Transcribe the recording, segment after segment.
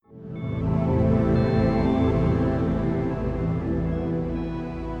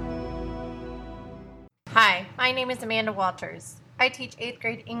My name is Amanda Walters. I teach 8th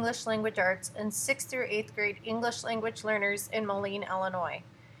grade English Language Arts and 6th through 8th grade English Language learners in Moline, Illinois.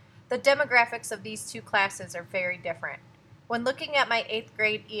 The demographics of these two classes are very different. When looking at my 8th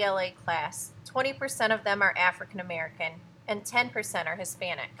grade ELA class, 20% of them are African American and 10% are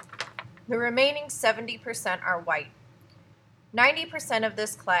Hispanic. The remaining 70% are white. 90% of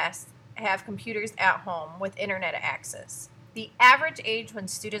this class have computers at home with internet access. The average age when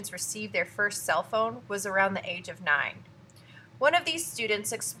students received their first cell phone was around the age of 9. One of these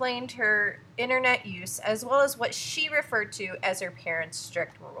students explained her internet use as well as what she referred to as her parents'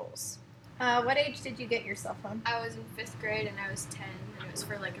 strict rules. What age did you get your cell phone? I was in 5th grade and I was 10, and it was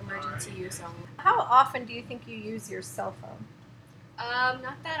for like emergency use only. How often do you think you use your cell phone?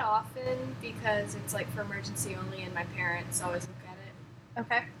 Not that often because it's like for emergency only, and my parents always look at it.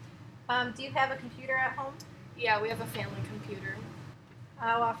 Okay. Do you have a computer at home? Yeah, we have a family computer.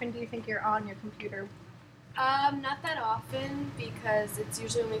 How often do you think you're on your computer? Not that often because it's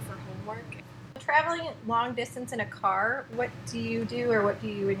usually only for homework. Traveling long distance in a car, what do you do or what do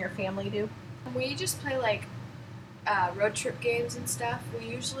you and your family do? We just play like road trip games and stuff. We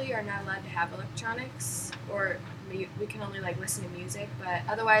usually are not allowed to have electronics, or we can only like listen to music, but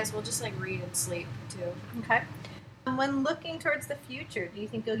otherwise we'll just like read and sleep too. Okay. When looking towards the future, do you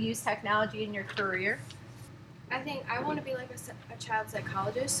think you'll use technology in your career? I think I want to be like a child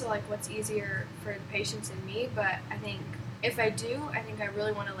psychologist, so like what's easier for the patients and me, but I think if I do, I think I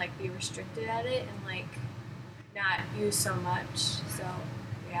really want to like be restricted at it and like not use so much. So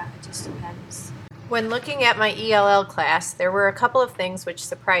yeah, it just depends. When looking at my ELL class, there were a couple of things which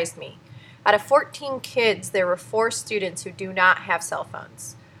surprised me. Out of 14 kids, there were 4 students who do not have cell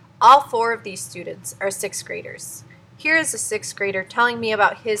phones. All 4 of these students are 6th graders. Here is a 6th grader telling me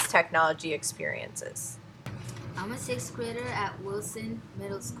about his technology experiences. I'm a 6th grader at Wilson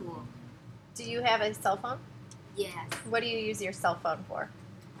Middle School. Do you have a cell phone? Yes. What do you use your cell phone for?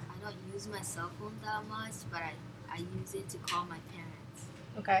 I don't use my cell phone that much, but I use it to call my parents.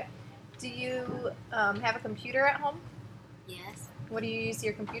 Okay. Do you have a computer at home? Yes. What do you use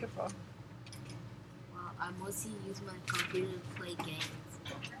your computer for? Well, I mostly use my computer to play games.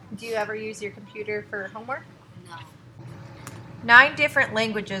 Do you ever use your computer for homework? No. 9 different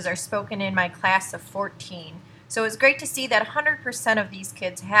languages are spoken in my class of 14. So it's great to see that 100% of these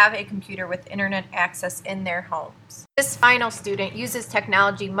kids have a computer with internet access in their homes. This final student uses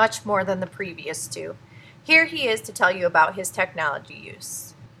technology much more than the previous two. Here he is to tell you about his technology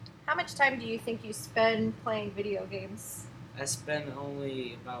use. How much time do you think you spend playing video games? I spend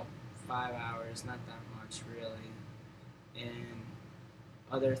only about 5 hours, not that much really. And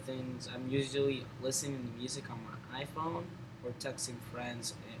other things, I'm usually listening to music on my iPhone or texting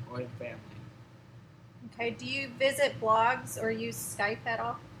friends or family. Okay, do you visit blogs or use Skype at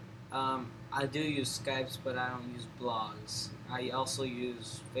all? I do use Skypes, but I don't use blogs. I also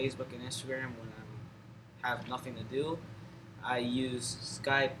use Facebook and Instagram when I have nothing to do. I use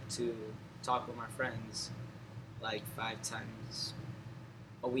Skype to talk with my friends like 5 times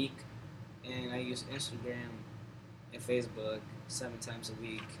a week, and I use Instagram and Facebook 7 times a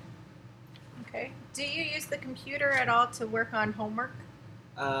week. Okay. Do you use the computer at all to work on homework?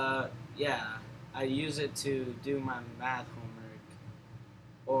 Yeah. I use it to do my math homework,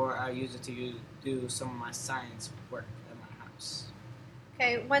 or I use it to do some of my science work at my house.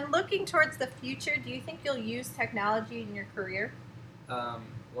 Okay, when looking towards the future, do you think you'll use technology in your career?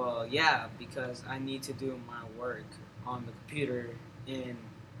 Well, yeah, because I need to do my work on the computer, and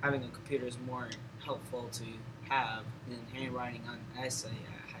having a computer is more helpful to have than handwriting on an essay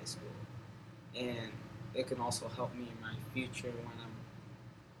at high school. And it can also help me in my future when I'm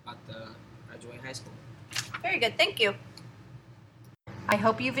about to graduate high school. Very good, thank you. I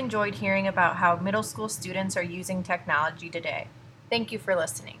hope you've enjoyed hearing about how middle school students are using technology today. Thank you for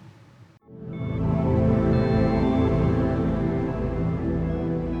listening.